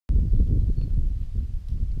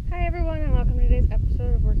everyone, and welcome to today's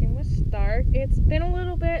episode of Working with Stark. It's been a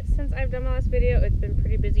little bit since I've done my last video. It's been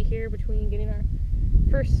pretty busy here between getting our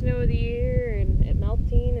first snow of the year and it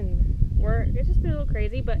melting and work. It's just been a little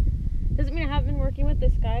crazy, but doesn't mean I haven't been working with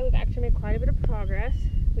this guy. We've actually made quite a bit of progress.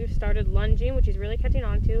 We've started lunging, which he's really catching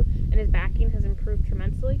on to, and his backing has improved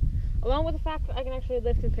tremendously, along with the fact that I can actually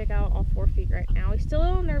lift and pick out all 4 feet right now. He's still a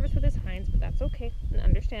little nervous with his hinds, but that's okay and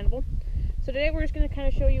understandable. So today we're just going to kind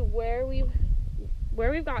of show you where we've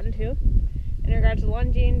gotten to in regards to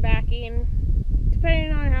lunging, backing.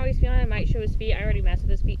 Depending on how he's feeling, I might show his feet. I already messed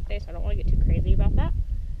with his feet today, so I don't want to get too crazy about that.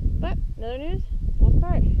 But in other news, we'll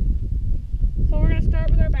start. So we're going to start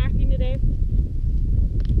with our backing today.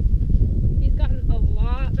 He's gotten a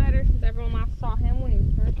lot better since everyone last saw him when he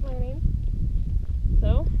was first learning.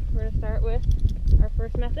 So we're going to start with our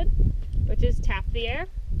first method, which is tap the air.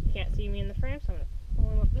 You can't see me in the frame, so I'm going to pull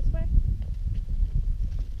him up this way.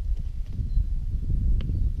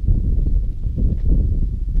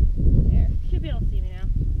 There, should be able to see me now.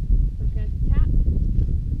 I'm just going to tap.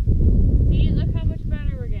 See, look how much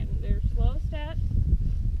better we're getting. They're slow steps,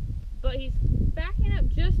 but he's backing up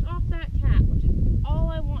just off that tap, which is all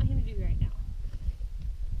I want him to do right now.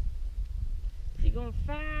 Is he going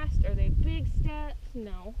fast? Are they big steps?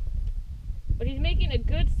 No. But he's making a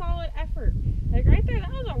good solid effort. Like right there,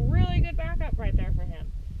 that was a really good backup right there for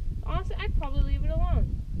him. Honestly, I'd probably leave it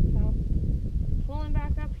alone. So, pulling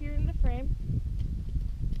back up here in the frame.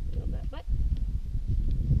 Wiggle that butt.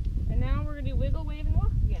 And now we're going to do wiggle, wave, and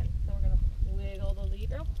walk again. So we're going to wiggle the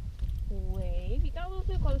lead rope. Wave. He got a little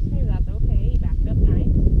too close to me, but that's okay. He backed up nice.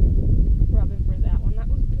 Rub him for that one. That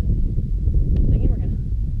was good. Again, we're going to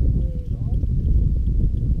wiggle,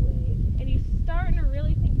 wave. And he's starting to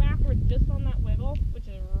really think backwards just on that wiggle, which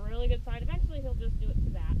is a really good sign. Eventually, he'll just do it to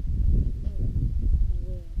that.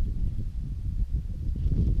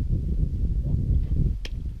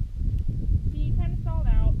 He kind of stalled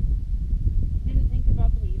out. Didn't think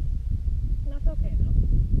about the weeds. And that's okay, though.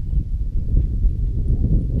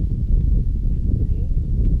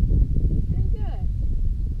 And good.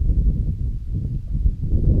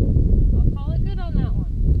 I'll call it good on that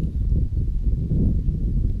one.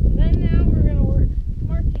 Then now we're going to work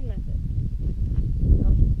marching method. So,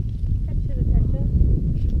 catch his attention.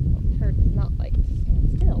 Well, Turd does not like to stand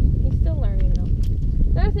still. He's still learning, though.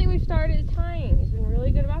 The other thing we've started is tying. He's been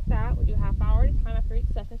really good about that. We do half hour at a time after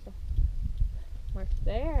each session. So, march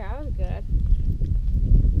there. That was good.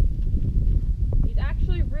 He's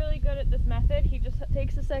actually really good at this method. He just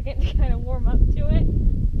takes a second to kind of warm up to it,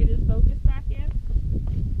 get his focus back in.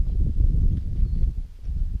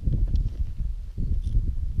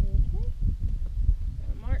 Okay.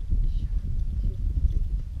 Gonna march.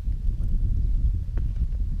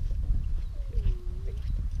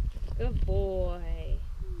 Good boy.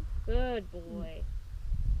 Good boy.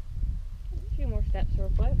 A few more steps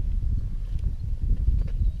real quick.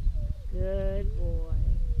 Good boy.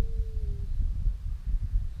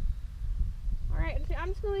 Alright, I'm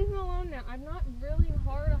just going to leave him alone now. I'm not drilling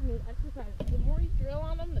hard on these exercises. The more you drill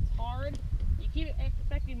on them, it's hard. You keep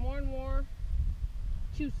expecting more and more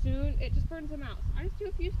too soon. It just burns him out. So I just do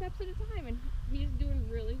a few steps at a time, and he's doing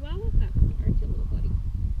really well with that. Aren't you, little buddy?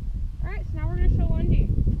 Alright, so now we're going to show lunging.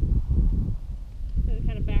 So to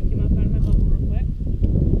kind of back him up out of my bubble real quick.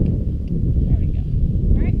 There we go.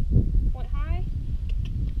 Alright, point high.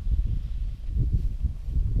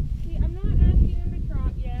 See, I'm not asking him to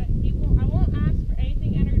trot yet. I won't ask for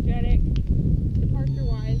anything energetic,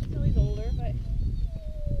 departure-wise, until he's older, but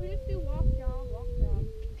we just do walk, jog, walk, jog.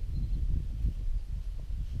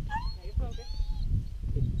 Now you focus.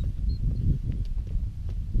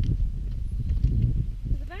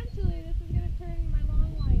 Because eventually this is going to turn my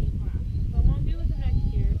long lining class. So what I'm going to do with him next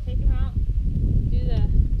year is take him out, do the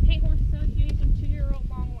Paint Horse Association 2-year-old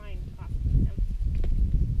long line class with him.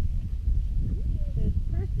 Because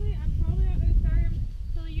personally, I'm probably not going to start him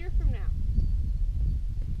until a year from now.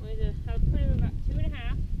 I'm going to put him about 2.5,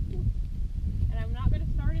 and I'm not going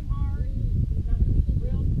to start him hard. He's not going to be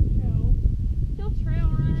drilled for show. He'll trail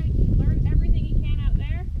ride, learn everything he can out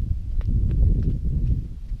there.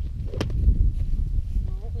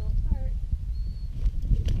 We'll start.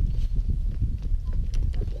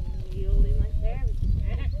 Yield him like there.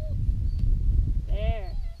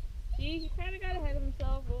 There. See, he kind of got ahead of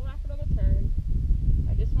himself. We'll wrap it on the turn.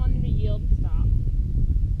 I just wanted him to yield and stop.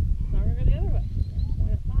 Now we're going to go the other way.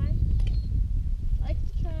 Point at 5.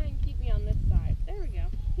 Likes to try and keep me on this side. There we go.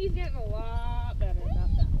 He's getting a lot better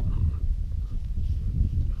about that one.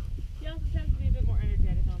 He also tends to be a bit more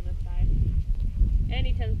energetic on this side. And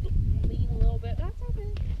he tends to lean a little bit. That's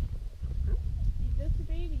okay. He's just a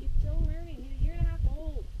baby. He's still learning. He's a year and a half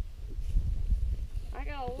old. I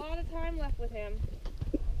got a lot of time left with him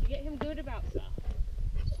to get him good about stuff.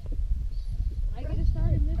 I get to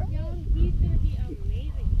start him this young, he's going to be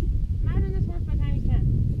amazing. Imagine this horse by the time he's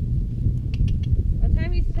 10. By the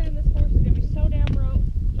time he's 10, this horse is going to be so damn broke,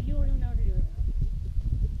 you won't even know what to do with him.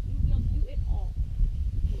 You'll be able to do it all.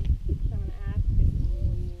 So I'm going to ask it.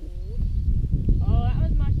 Oh, that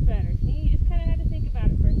was much better. See, you just kind of had to think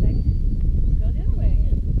about it for a second. Go the other way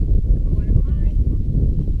again. What am I?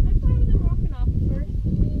 I'm fine with him walking off at first.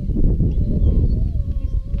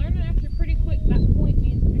 He's learning after pretty quick that point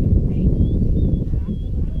means pick up the pace. Exactly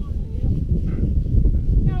what I wanted to do.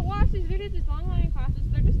 Now watch these videos, these long line classes,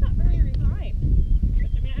 they're just not very refined.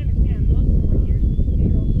 Which, I mean, I understand. Most of them are years and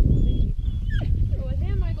 2-year-olds, so babies. But with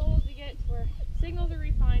him, my goal is to get to where signals are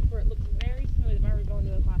refined, where it looks very smooth if I were going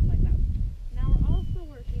to a class like that. Now we're also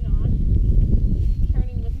working on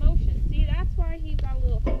turning with motion. See, that's why he got a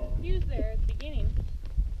little confused there at the beginning,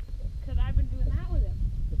 because I've been doing that with him.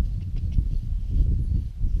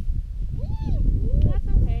 That's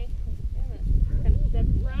okay. Kind of step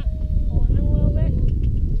front, pulling him a little bit.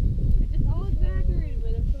 It's just all exaggerated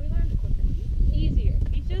with him, so he learns quicker. Easier.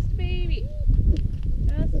 He's just a baby.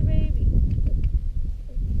 Just a baby.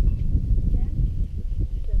 Again,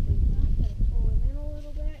 step in front, kind of pull him in a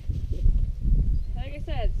little bit. Like I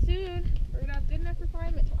said, soon we're going to have good enough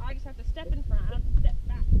refinement so I just have to step in front. I don't have to step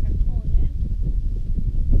back and kind of pull him in.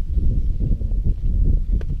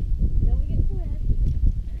 Till we get to it.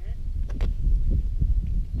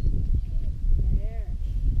 There.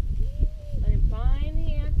 Let him find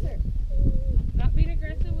the answer. Not being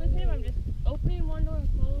aggressive with him, I'm just opening one door and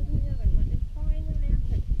closing the other and letting him find an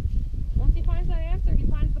answer. Once he finds that answer, he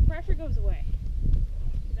finds the pressure goes away.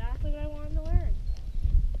 Exactly what I want him to learn.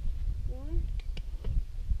 One.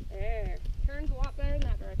 There. Turns a lot better in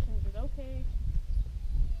that direction, which is okay.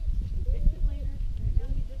 Fix it later. Right now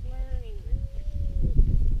he's just learning.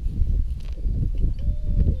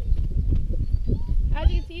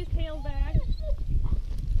 As you can see, his tail's back.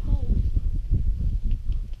 Cold.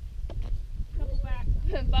 Couple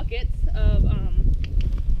buckets of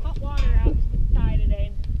hot water outside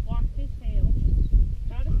today and washed his tail.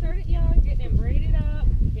 Try to start it young, getting him braided up,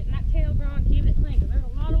 getting that tail grown, keeping it clean, because there's a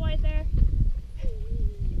lot of white there.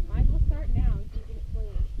 Might as well start now and keeping it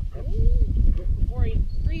clean. Before he's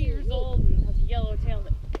 3 years old and has a yellow tail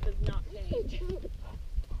that does not change.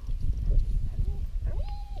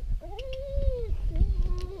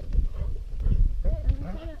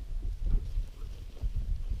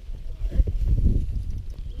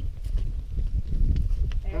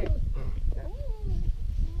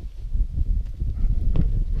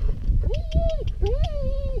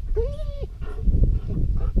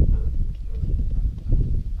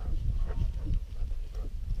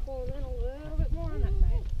 Pull him in a little bit more on that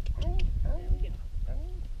side. There we go.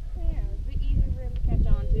 Yeah, it's a bit easier for him to catch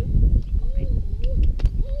on to. Right.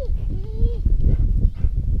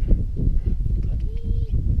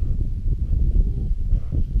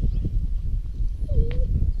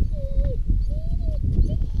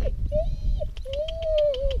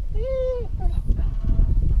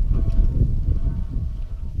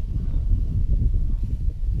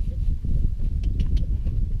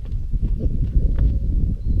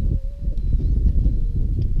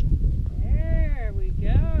 There we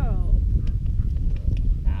go.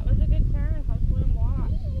 That was a good turn. Come swim and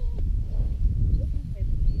walk.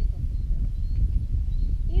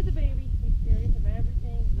 He's a baby. He's curious of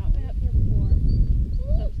everything. He's not been up here before. So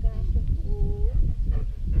I'm just gonna have to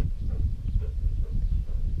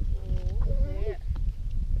there.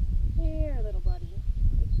 Here, little buddy.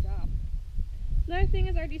 Good job. Another thing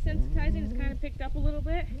is our desensitizing has kind of picked up a little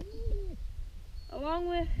bit. Along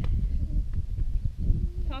with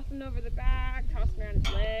tossing over the back, tossing around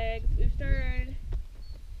his legs, we've started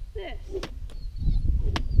this.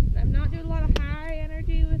 I'm not doing a lot of high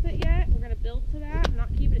energy with it yet. We're going to build to that. I'm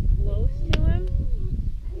not keeping it close to him.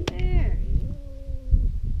 There.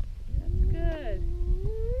 That's good.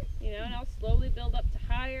 You know, and I'll slowly build up to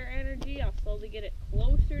higher energy. I'll slowly get it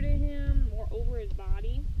closer to him, more over his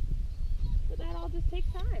body. But that all just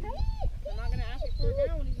takes time. I'm not going to ask for it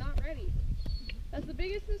now when he's not ready. That's the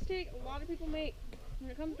biggest mistake a lot of people make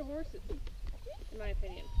when it comes to horses, in my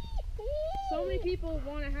opinion. So many people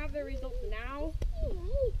want to have their results now,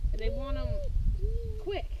 and they want them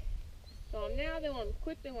quick. So now they want them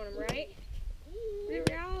quick, they want them right. But the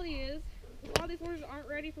reality is, a lot of these horses aren't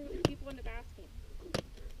ready for what people end up asking.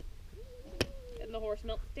 And the horse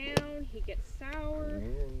melts down, he gets sour.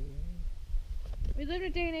 We live in a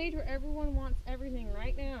day and age where everyone wants everything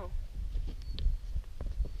right now.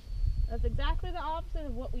 That's exactly the opposite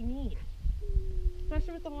of what we need,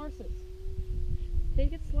 especially with the horses.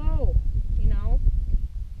 Take it slow, you know.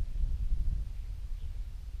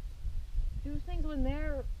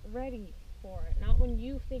 ready for it, not when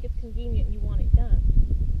you think it's convenient and you want it done.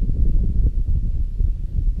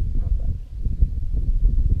 Oh, buddy.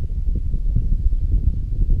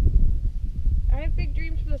 I have big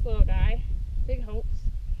dreams for this little guy, big hopes.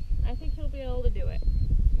 I think he'll be able to do it.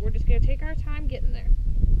 We're just going to take our time getting there.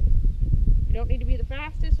 We don't need to be the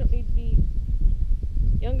fastest, don't need to be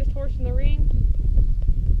the youngest horse in the ring.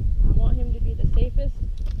 I want him to be the safest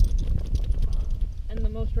and the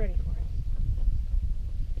most ready for it.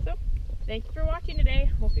 So, thank you for watching today.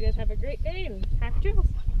 Hope you guys have a great day and happy trails.